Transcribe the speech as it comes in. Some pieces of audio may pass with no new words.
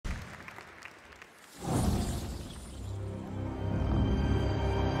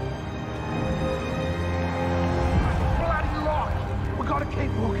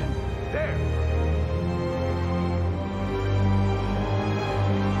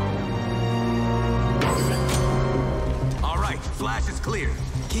clear.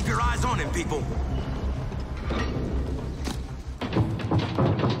 Keep your eyes on him, people.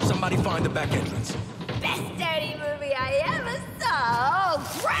 Somebody find the back entrance. Best dirty movie I ever saw! Oh,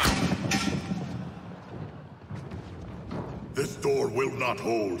 crap! This door will not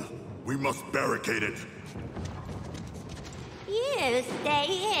hold. We must barricade it. You stay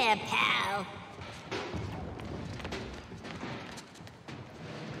here, pal.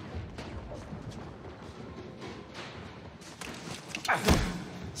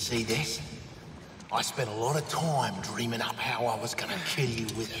 See this? I spent a lot of time dreaming up how I was gonna kill you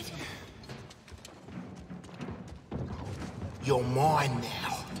with it. You're mine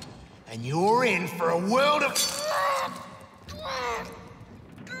now, and you're in for a world of...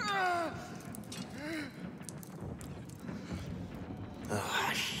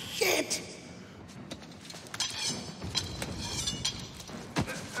 Oh, shit!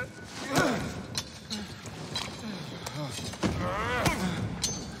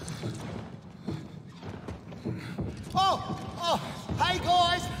 Hey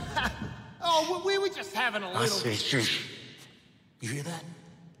guys! Oh, we were just having a little... I said, shush. You hear that?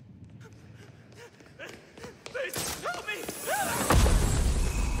 Please, help me!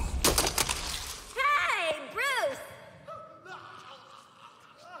 Hey, Bruce!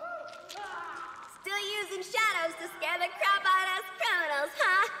 Still using shadows to scare the crap out of us criminals,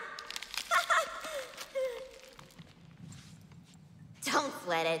 huh? Don't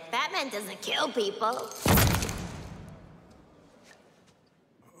sweat it. Batman doesn't kill people.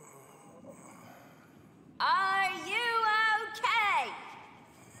 Are you okay?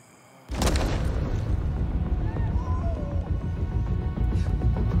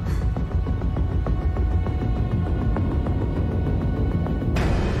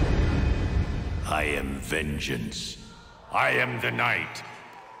 I am vengeance. I am the night.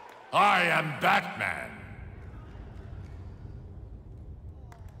 I am Batman.